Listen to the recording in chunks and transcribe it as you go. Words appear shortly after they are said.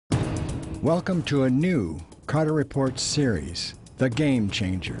Welcome to a new Carter Report series, The Game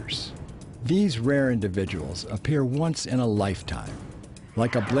Changers. These rare individuals appear once in a lifetime.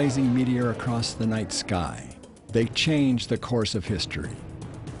 Like a blazing meteor across the night sky, they change the course of history.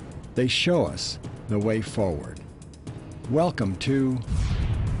 They show us the way forward. Welcome to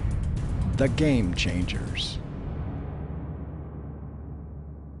The Game Changers.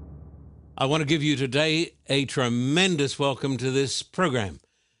 I want to give you today a tremendous welcome to this program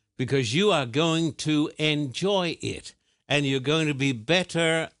because you are going to enjoy it and you're going to be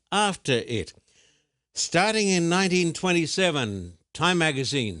better after it. Starting in 1927, Time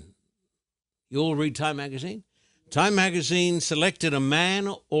Magazine. You all read Time Magazine? Time Magazine selected a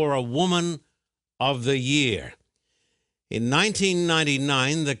man or a woman of the year. In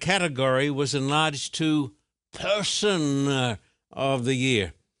 1999, the category was enlarged to Person of the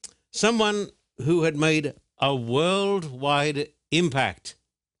Year. Someone who had made a worldwide impact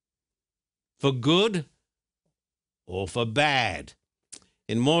for good or for bad.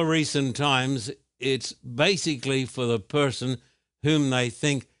 In more recent times, it's basically for the person whom they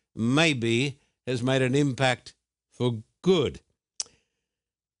think maybe has made an impact for good.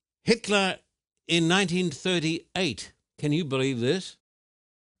 Hitler in 1938, can you believe this?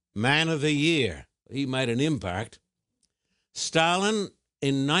 Man of the Year, he made an impact. Stalin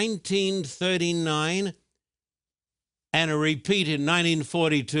in 1939 and a repeat in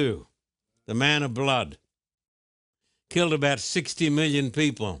 1942, the man of blood, killed about 60 million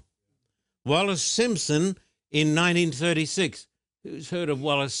people. Wallace Simpson in 1936. Who's heard of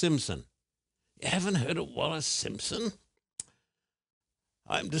Wallace Simpson? You haven't heard of Wallace Simpson?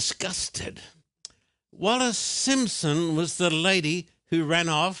 I'm disgusted. Wallace Simpson was the lady who ran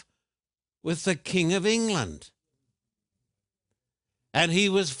off with the King of England. And she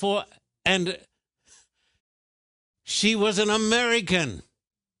was an American,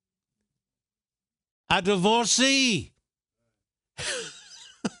 a divorcee.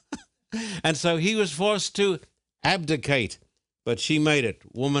 And so he was forced to abdicate, but she made it,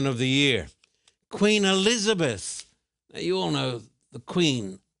 Woman of the Year. Queen Elizabeth, now you all know the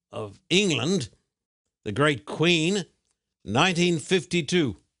Queen of England, the great Queen,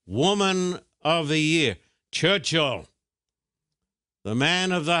 1952, Woman of the Year. Churchill, the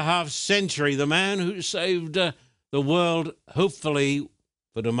man of the half century, the man who saved the world, hopefully,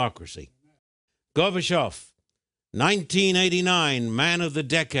 for democracy. Gorbachev, 1989, man of the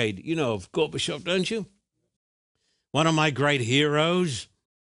decade. You know of Gorbachev, don't you? One of my great heroes,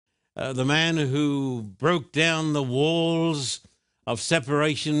 the man who broke down the walls of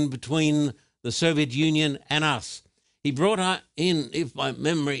separation between the Soviet Union and us. He brought in, if my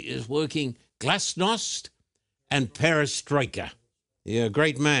memory is working, glasnost and perestroika. Yeah,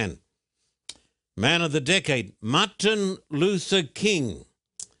 great man. Man of the decade, Martin Luther King,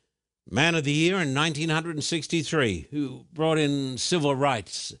 man of the year in 1963, who brought in civil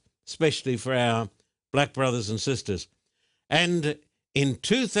rights, especially for our black brothers and sisters. And in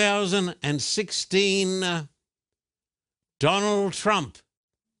 2016, Donald Trump,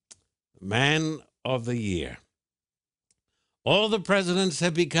 man of the year. All the presidents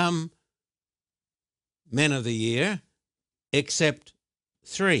have become men of the year, except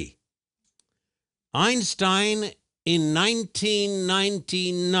 3. Einstein in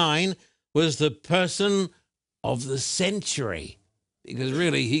 1999 was the person of the century because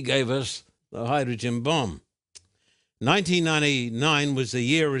really he gave us the hydrogen bomb. 1999 was the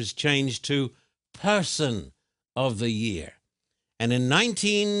year has changed to Person of the Year. And in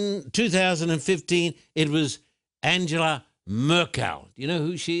 2015, it was Angela Merkel. Do you know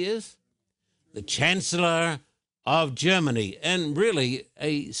who she is? The Chancellor of Germany, and really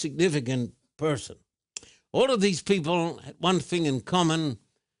a significant person. All of these people had one thing in common.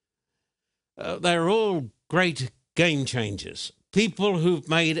 They're all great game changers, people who've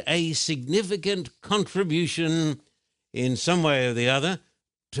made a significant contribution in some way or the other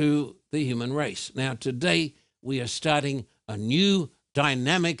to the human race. Now, today we are starting a new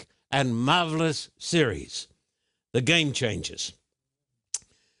dynamic and marvelous series, The Game Changers.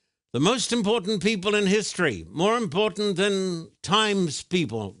 The most important people in history, more important than Time's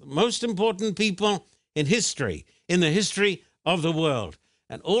people, most important people in history, in the history of the world.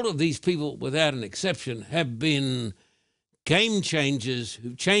 And all of these people, without an exception, have been game changers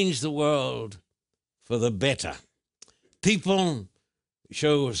who changed the world for the better. People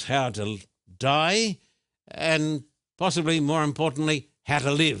show us how to die and possibly more importantly, how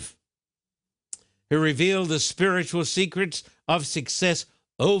to live. Who reveal the spiritual secrets of success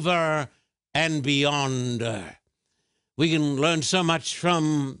over and beyond. We can learn so much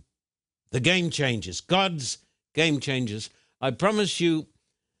from the game changers, God's game changers. I promise you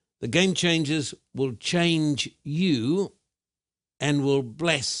The Game Changers will change you and will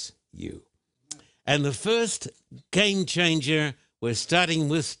bless you. And the first game changer we're starting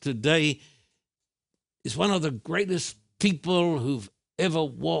with today is one of the greatest people who've ever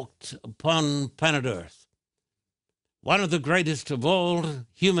walked upon planet Earth. One of the greatest of all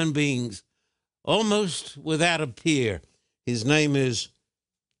human beings, almost without a peer. His name is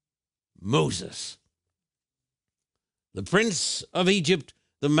Moses, the prince of Egypt,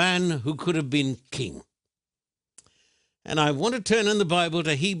 the man who could have been king. And I want to turn in the Bible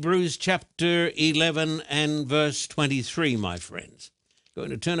to Hebrews chapter 11 and verse 23, my friends. I'm going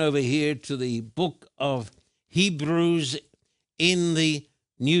to turn over here to the book of Hebrews in the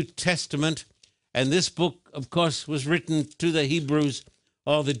New Testament. And this book, of course, was written to the Hebrews,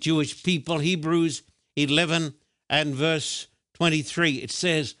 or the Jewish people. Hebrews 11 and verse 23. It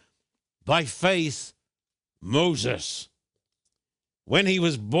says, by faith, Moses, when he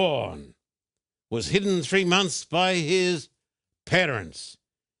was born, was hidden 3 months by his parents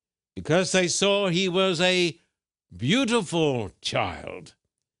because they saw he was a beautiful child,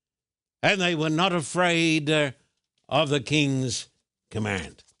 and they were not afraid of the king's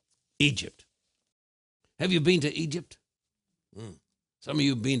command. Egypt. Have you been to Egypt? Some of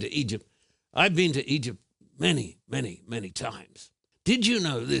you have been to Egypt. I've been to Egypt many, many, many times. Did you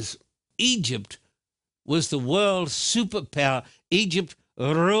know this? Egypt was the world's superpower. Egypt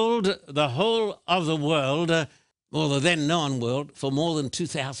ruled the whole of the world, or the then known world, for more than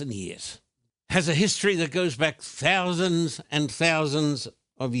 2,000 years. Has a history that goes back thousands and thousands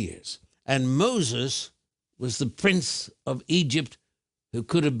of years. And Moses was the prince of Egypt who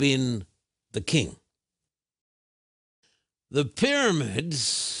could have been the king. The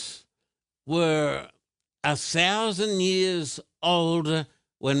pyramids were 1,000 years old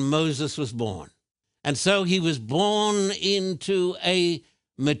when Moses was born. And so he was born into a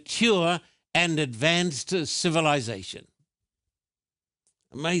mature and advanced civilization.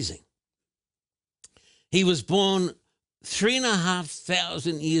 Amazing. He was born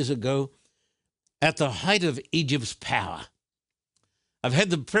 3,500 years ago at the height of Egypt's power. I've had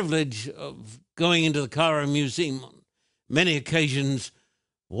the privilege of going into the Cairo Museum on many occasions,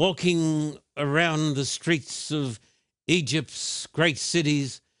 walking around the streets of Egypt's great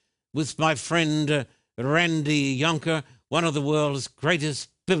cities with my friend Randy Yonker, one of the world's greatest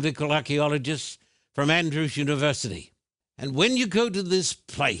biblical archaeologists from Andrews University. And when you go to this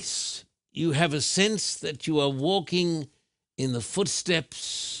place, you have a sense that you are walking in the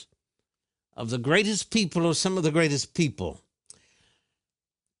footsteps of the greatest people, or some of the greatest people.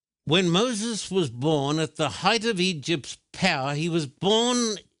 When Moses was born at the height of Egypt's power, he was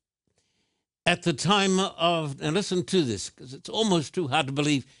born at the time of, and listen to this, because it's almost too hard to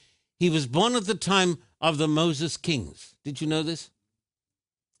believe, he was born at the time of the Moses kings. Did you know this?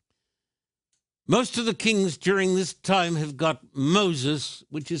 Most of the kings during this time have got Moses,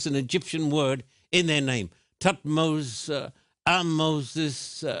 which is an Egyptian word, in their name. Tutmos,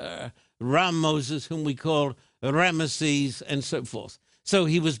 Ahmoses, Ramoses, whom we call Ramesses, and so forth. So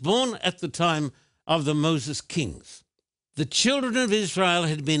he was born at the time of the Moses kings. The children of Israel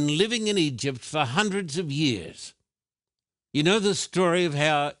had been living in Egypt for hundreds of years. You know the story of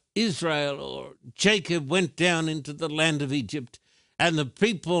how Israel, or Jacob, went down into the land of Egypt, and the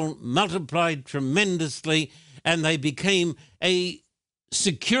people multiplied tremendously, and they became a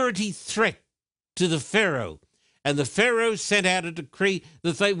security threat to the Pharaoh. And the Pharaoh sent out a decree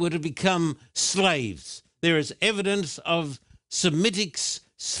that they were to become slaves. There is evidence of Semitic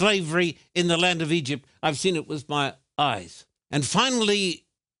slavery in the land of Egypt. I've seen it with my eyes. And finally,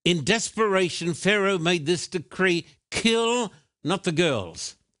 in desperation, Pharaoh made this decree: kill not the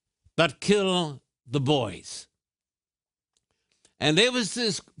girls, but kill the boys. And there was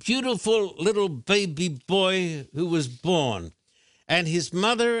this beautiful little baby boy who was born, and his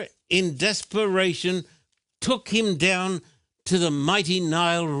mother, in desperation, took him down to the mighty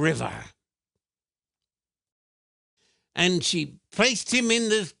Nile River. And she placed him in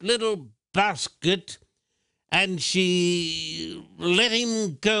this little basket, and she let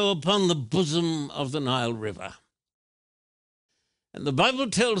him go upon the bosom of the Nile River. And the Bible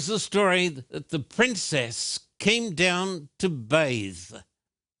tells the story that the princess came down to bathe.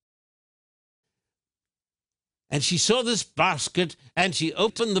 And she saw this basket, and she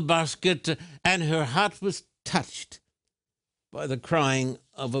opened the basket, and her heart was touched by the crying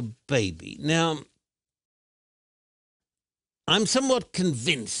of a baby. Now, I'm somewhat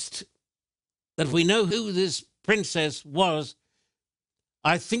convinced that we know who this princess was.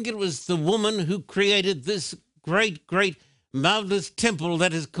 I think it was the woman who created this great, great, marvelous temple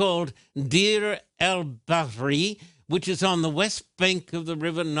that is called Deir el-Bahri, which is on the west bank of the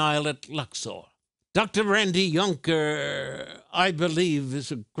River Nile at Luxor. Dr. Randy Yonker, I believe,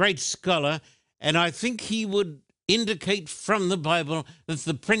 is a great scholar, and I think he would indicate from the Bible that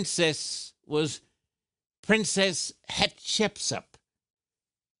the princess was Princess Hatshepsut,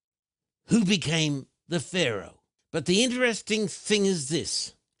 who became the Pharaoh. But the interesting thing is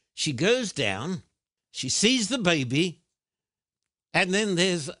this. She goes down, she sees the baby, and then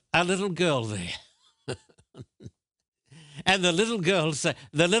there's a little girl there. And the little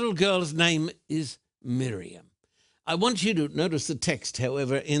girl's name is Miriam. I want you to notice the text,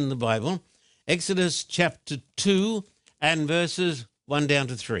 however, in the Bible, Exodus chapter 2 and verses 1 down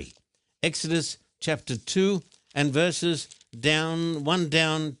to 3. Exodus chapter 2 and verses 1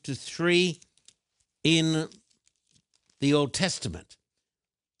 down to 3 in the Old Testament.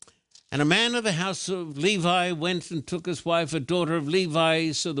 And a man of the house of Levi went and took his wife, a daughter of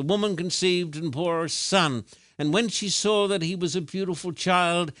Levi. So the woman conceived and bore a son. And when she saw that he was a beautiful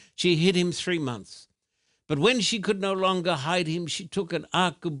child, she hid him 3 months. But when she could no longer hide him, she took an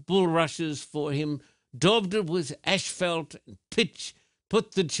ark of bulrushes for him, daubed it with asphalt and pitch,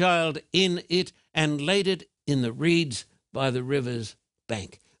 put the child in it, and laid it in the reeds by the river's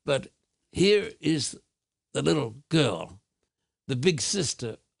bank. But here is the little girl, the big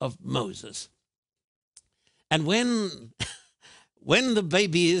sister of Moses. And when the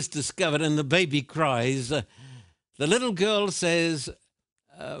baby is discovered and the baby cries, the little girl says,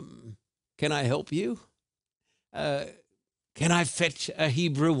 can I help you? Can I fetch a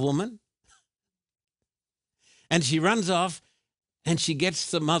Hebrew woman? And she runs off and she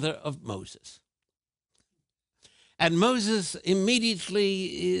gets the mother of Moses. And Moses immediately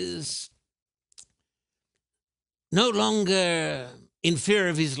is no longer in fear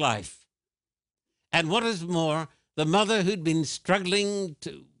of his life. And what is more, the mother who'd been struggling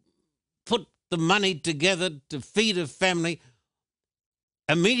to put the money together to feed a family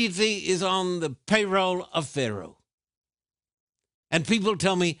immediately is on the payroll of Pharaoh. And people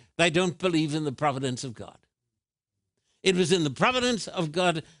tell me they don't believe in the providence of God. It was in the providence of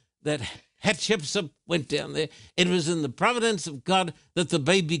God that Hatshepsut went down there. It was in the providence of God that the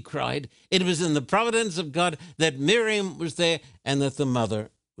baby cried. It was in the providence of God that Miriam was there and that the mother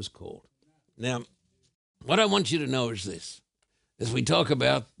was called. Now, what I want you to know is this. As we talk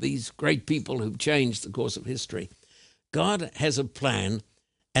about these great people who've changed the course of history, God has a plan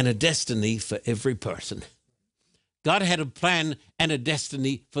and a destiny for every person. God had a plan and a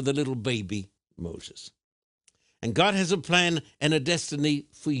destiny for the little baby Moses. And God has a plan and a destiny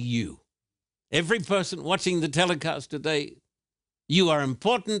for you. Every person watching the telecast today, you are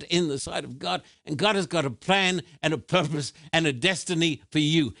important in the sight of God, and God has got a plan and a purpose and a destiny for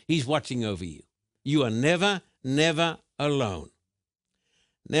you. He's watching over you. You are never, never alone.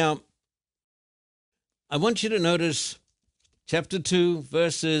 Now, I want you to notice chapter 2,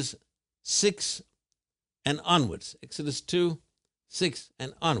 verses 6 and onwards. Exodus 2, 6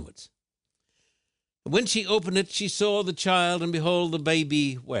 and onwards. When she opened it, she saw the child, and behold, the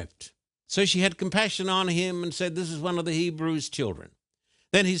baby wept. So she had compassion on him and said, this is one of the Hebrews' children.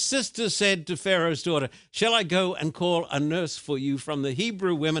 Then his sister said to Pharaoh's daughter, shall I go and call a nurse for you from the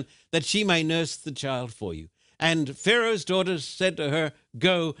Hebrew women, that she may nurse the child for you? And Pharaoh's daughter said to her,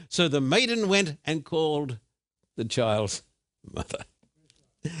 go. So the maiden went and called the child's mother.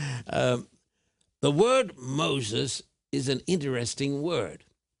 The word Moses is an interesting word.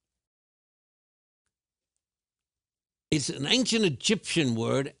 It's an ancient Egyptian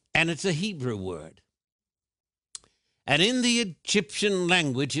word, and it's a Hebrew word. And in the Egyptian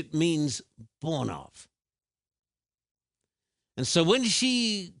language, it means born of. And so when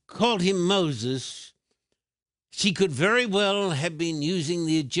she called him Moses, she could very well have been using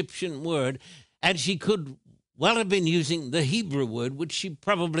the Egyptian word, and she could well have been using the Hebrew word, which she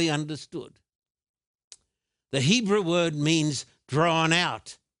probably understood. The Hebrew word means drawn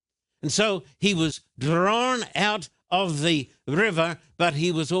out. And so he was drawn out of the river, but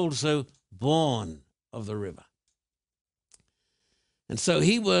he was also born of the river. And so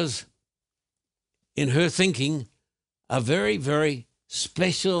he was, in her thinking, a very, very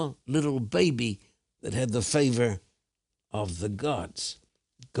special little baby that had the favor of the gods.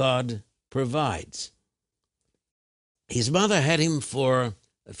 God provides. His mother had him for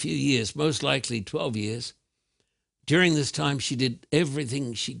a few years, most likely 12 years. During this time, she did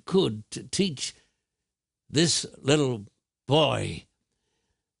everything she could to teach this little boy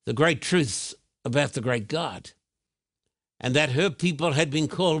the great truths about the great God, and that her people had been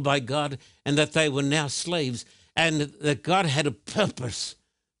called by God, and that they were now slaves, and that God had a purpose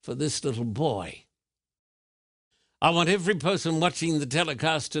for this little boy. I want every person watching the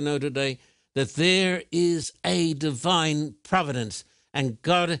telecast to know today that there is a divine providence, and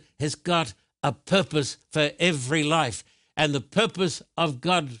God has got a purpose for every life. And the purpose of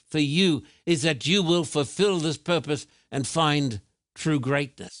God for you is that you will fulfill this purpose and find true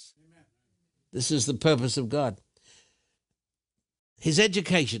greatness. Amen. This is the purpose of God. His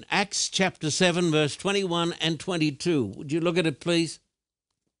education, Acts chapter 7, verse 21 and 22. Would you look at it, please?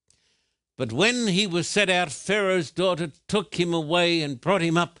 But when he was set out, Pharaoh's daughter took him away and brought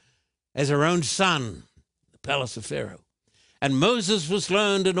him up as her own son, in the palace of Pharaoh. And Moses was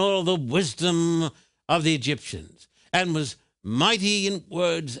learned in all the wisdom of the Egyptians, and was mighty in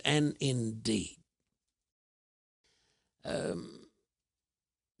words and in deed.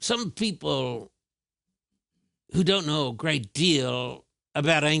 Some people who don't know a great deal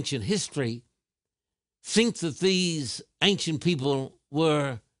about ancient history think that these ancient people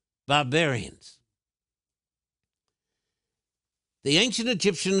were barbarians. The ancient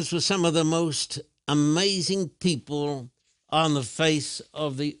Egyptians were some of the most amazing people on the face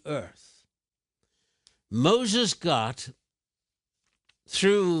of the earth. Moses got,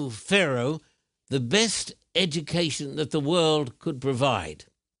 through Pharaoh, the best education that the world could provide.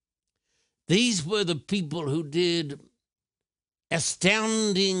 These were the people who did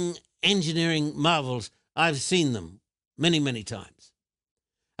astounding engineering marvels. I've seen them many, many times.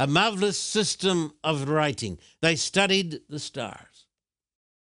 A marvelous system of writing. They studied the stars.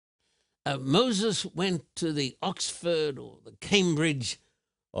 Moses went to the Oxford or the Cambridge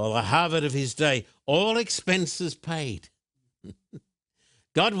or the Harvard of his day, all expenses paid.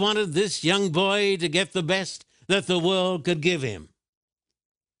 God wanted this young boy to get the best that the world could give him.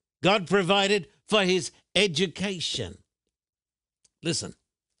 God provided for his education. Listen,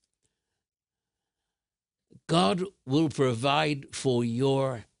 God will provide for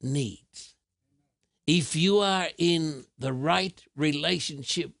your needs. If you are in the right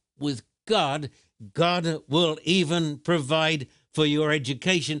relationship with God, God will even provide for your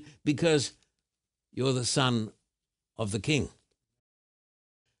education because you're the son of the king.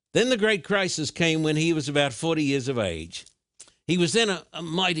 Then the great crisis came when he was about 40 years of age. He was then a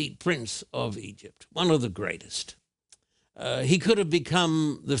mighty prince of Egypt, one of the greatest. He could have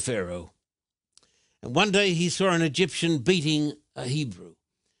become the Pharaoh. And one day he saw an Egyptian beating a Hebrew.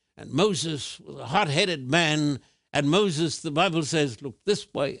 And Moses was a hot-headed man. And Moses, the Bible says, looked this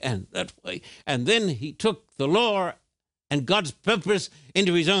way and that way. And then he took the law and God's purpose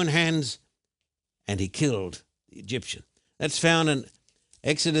into his own hands, and he killed the Egyptian. That's found in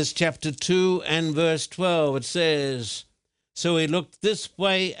Exodus chapter 2 and verse 12. It says, so he looked this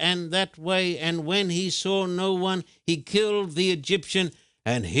way and that way, and when he saw no one, he killed the Egyptian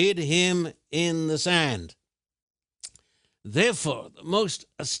and hid him in the sand. Therefore, the most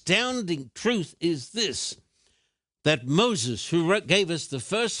astounding truth is this, that Moses, who gave us the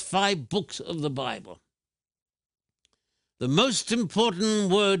first 5 books of the Bible, the most important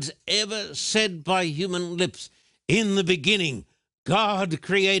words ever said by human lips, in the beginning, God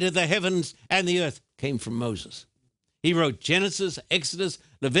created the heavens and the earth, came from Moses. He wrote Genesis, Exodus,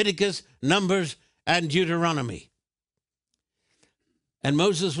 Leviticus, Numbers, and Deuteronomy. And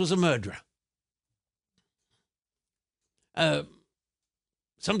Moses was a murderer.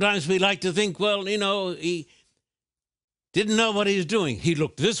 Sometimes we like to think, well, he didn't know what he was doing. He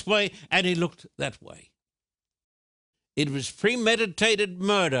looked this way and he looked that way. It was premeditated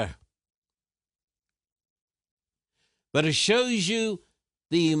murder. But it shows you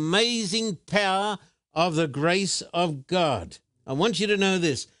the amazing power of the grace of God. I want you to know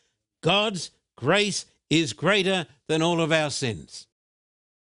this. God's grace is greater than all of our sins.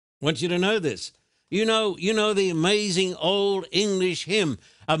 I want you to know this. You know the amazing old English hymn,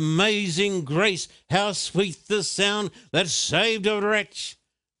 Amazing Grace, how sweet the sound that saved a wretch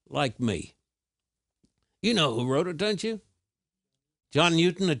like me. You know who wrote it, don't you? John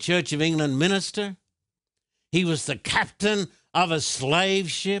Newton, a Church of England minister. He was the captain of a slave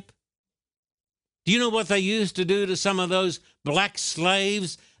ship. Do you know what they used to do to some of those black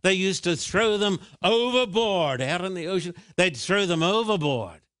slaves? They used to throw them overboard out in the ocean. They'd throw them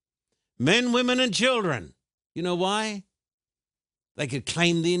overboard. Men, women, and children. You know why? They could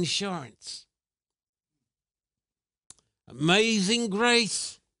claim the insurance. Amazing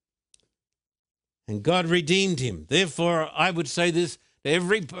grace. And God redeemed him. Therefore, I would say this to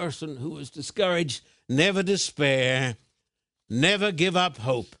every person who is discouraged: never despair, never give up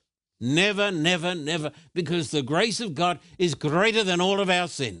hope. Never, never, never, because the grace of God is greater than all of our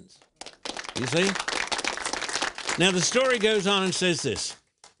sins. You see? Now, the story goes on and says this.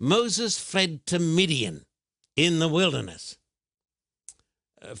 Moses fled to Midian in the wilderness.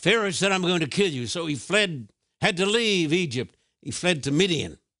 Pharaoh said, I'm going to kill you. So he fled, had to leave Egypt. He fled to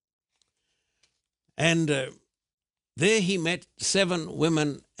Midian. And there he met 7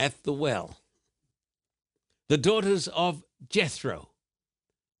 women at the well, the daughters of Jethro,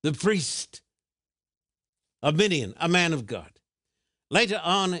 the priest of Midian, a man of God. Later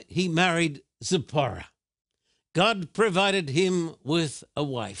on, he married Zipporah. God provided him with a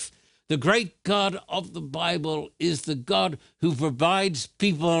wife. The great God of the Bible is the God who provides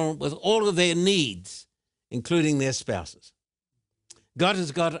people with all of their needs, including their spouses. God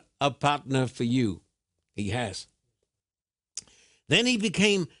has got a partner for you. He has. Then he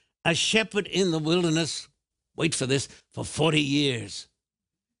became a shepherd in the wilderness, wait for this, for 40 years.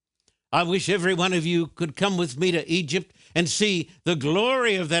 I wish every one of you could come with me to Egypt and see the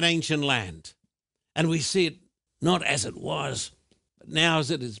glory of that ancient land. And we see it not as it was, but now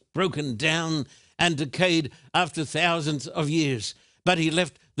as it is broken down and decayed after thousands of years. But he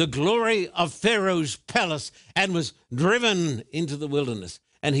left the glory of Pharaoh's palace and was driven into the wilderness.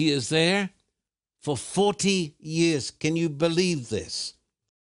 And he is there for 40 years. Can you believe this?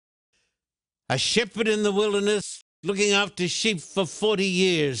 A shepherd in the wilderness looking after sheep for 40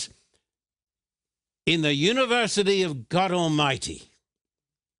 years in the University of God Almighty.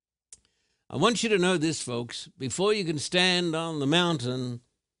 I want you to know this, folks. Before you can stand on the mountain,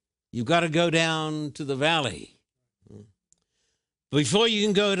 you've got to go down to the valley. Before you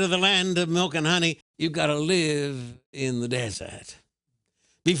can go to the land of milk and honey, you've got to live in the desert.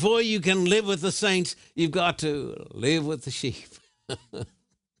 Before you can live with the saints, you've got to live with the sheep.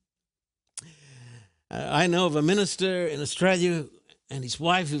 I know of a minister in Australia and his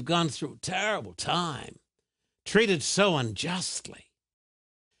wife who've gone through a terrible time, treated so unjustly,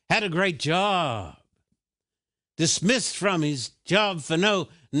 had a great job, dismissed from his job for no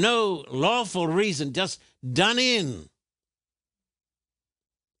lawful reason, just done in.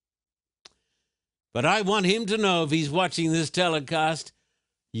 But I want him to know, if he's watching this telecast,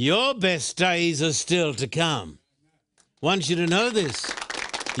 your best days are still to come. I want you to know this.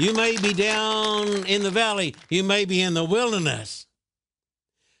 You may be down in the valley. You may be in the wilderness.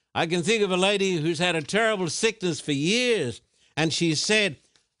 I can think of a lady who's had a terrible sickness for years, and she said,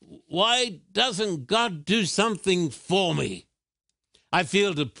 why doesn't God do something for me? I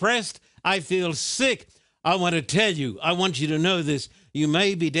feel depressed. I feel sick. I want to tell you, I want you to know this. You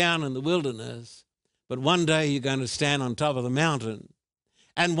may be down in the wilderness, but one day you're going to stand on top of the mountain,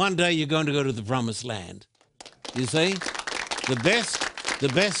 and one day you're going to go to the promised land. You see? The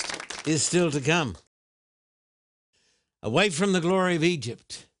best is still to come. Away from the glory of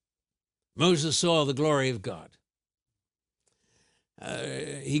Egypt, Moses saw the glory of God.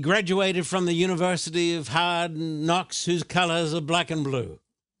 He graduated from the University of Hard Knocks, whose colors are black and blue.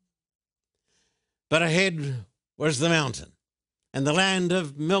 But ahead was the mountain and the land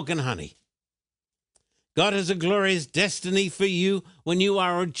of milk and honey. God has a glorious destiny for you when you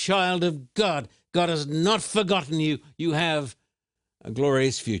are a child of God. God has not forgotten you. You have a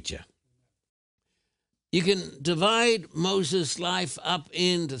glorious future. You can divide Moses' life up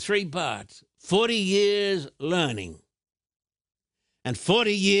into 3 parts: 40 years learning, and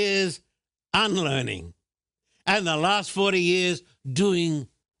 40 years unlearning, and the last 40 years doing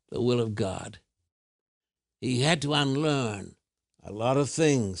the will of God. He had to unlearn a lot of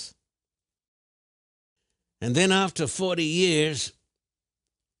things. And then after 40 years,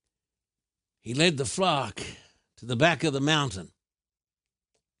 he led the flock to the back of the mountain.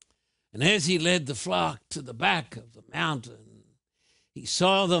 And as he led the flock to the back of the mountain, he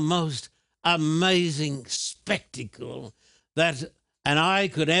saw the most amazing spectacle that an eye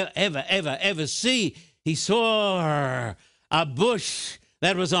could ever see. He saw a bush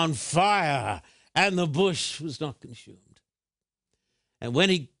that was on fire, and the bush was not consumed. And when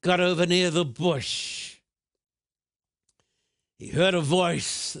he got over near the bush, he heard a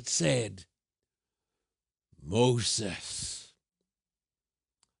voice that said, Moses.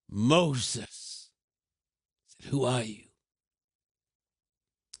 Moses said, who are you?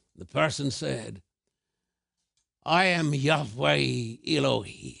 The person said, I am Yahweh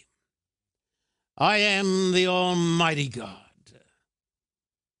Elohim. I am the Almighty God.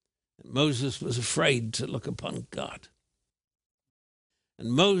 And Moses was afraid to look upon God.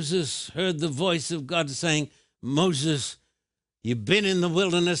 And Moses heard the voice of God saying, Moses, you've been in the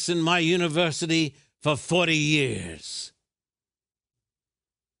wilderness in my university for 40 years.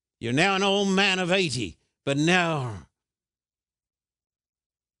 You're now an old man of 80, but now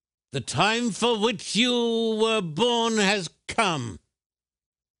the time for which you were born has come.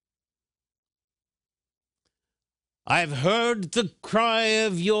 I've heard the cry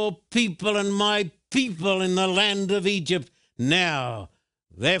of your people and my people in the land of Egypt. Now,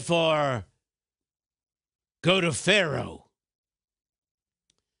 therefore, go to Pharaoh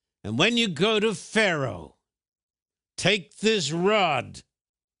And when you go to Pharaoh, take this rod,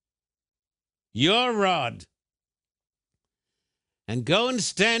 your rod, and go and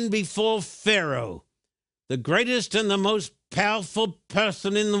stand before Pharaoh, the greatest and the most powerful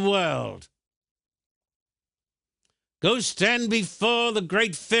person in the world. Go stand before the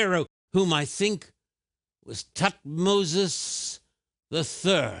great Pharaoh, whom I think was Thutmose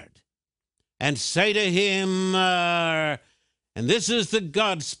III, and say to him, and this is the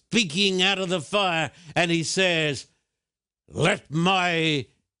God speaking out of the fire, and he says, "Let my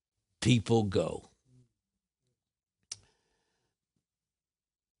people go."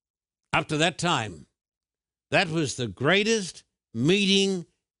 Up to that time, that was the greatest meeting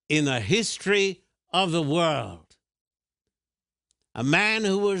in the history of the world. A man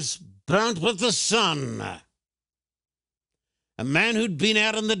who was burnt with the sun, a man who'd been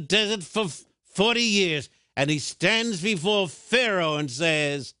out in the desert for 40 years, and he stands before Pharaoh and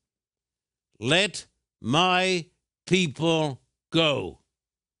says, "Let my people go."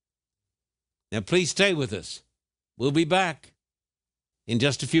 Now, please stay with us. We'll be back in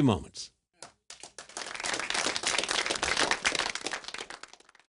just a few moments.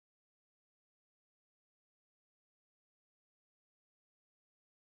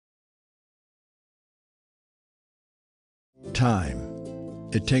 Time.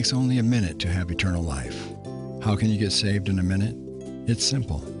 It takes only a minute to have eternal life. How can you get saved in a minute? It's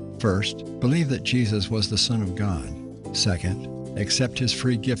simple. First, believe that Jesus was the Son of God. Second, accept his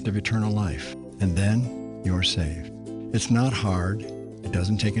free gift of eternal life. And then you're saved. It's not hard. It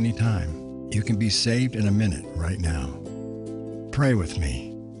doesn't take any time. You can be saved in a minute right now. Pray with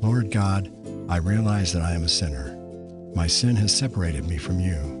me. Lord God, I realize that I am a sinner. My sin has separated me from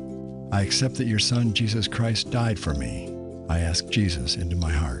you. I accept that your Son, Jesus Christ, died for me. I ask Jesus into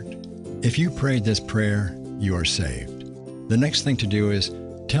my heart. If you prayed this prayer, you are saved. The next thing to do is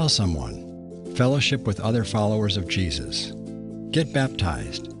tell someone. Fellowship with other followers of Jesus. Get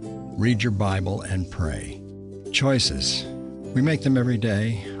baptized. Read your Bible and pray. Choices. We make them every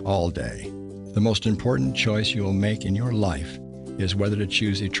day, all day. The most important choice you will make in your life is whether to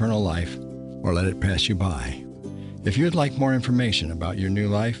choose eternal life or let it pass you by. If you'd like more information about your new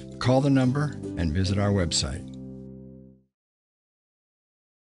life, call the number and visit our website.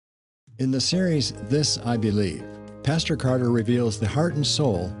 In the series, This I Believe, Pastor Carter reveals the heart and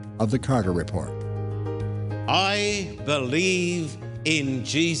soul of the Carter Report. I believe in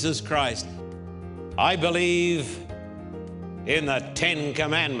Jesus Christ. I believe in the 10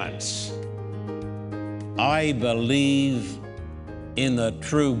 Commandments. I believe in the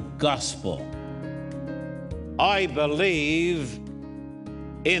true gospel. I believe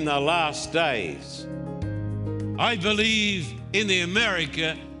in the last days. I believe in the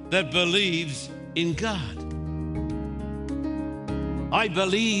America that believes in God. I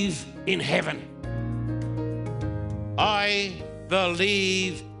believe in heaven. I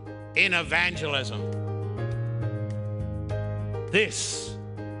believe in evangelism. This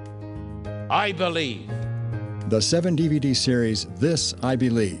I believe. The 7 DVD series, This I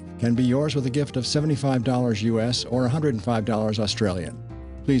Believe, can be yours with a gift of $75 US or $105 Australian.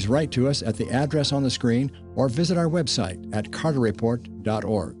 Please write to us at the address on the screen or visit our website at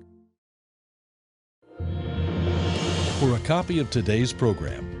carterreport.org. For a copy of today's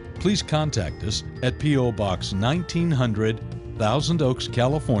program, please contact us at P.O. Box 1900, Thousand Oaks,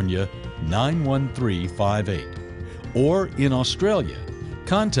 California, 91358. Or in Australia,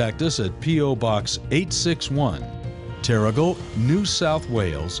 contact us at P.O. Box 861, Terrigal, New South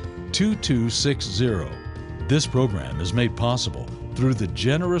Wales, 2260. This program is made possible through the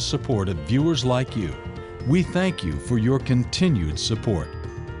generous support of viewers like you. We thank you for your continued support.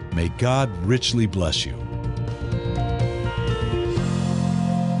 May God richly bless you.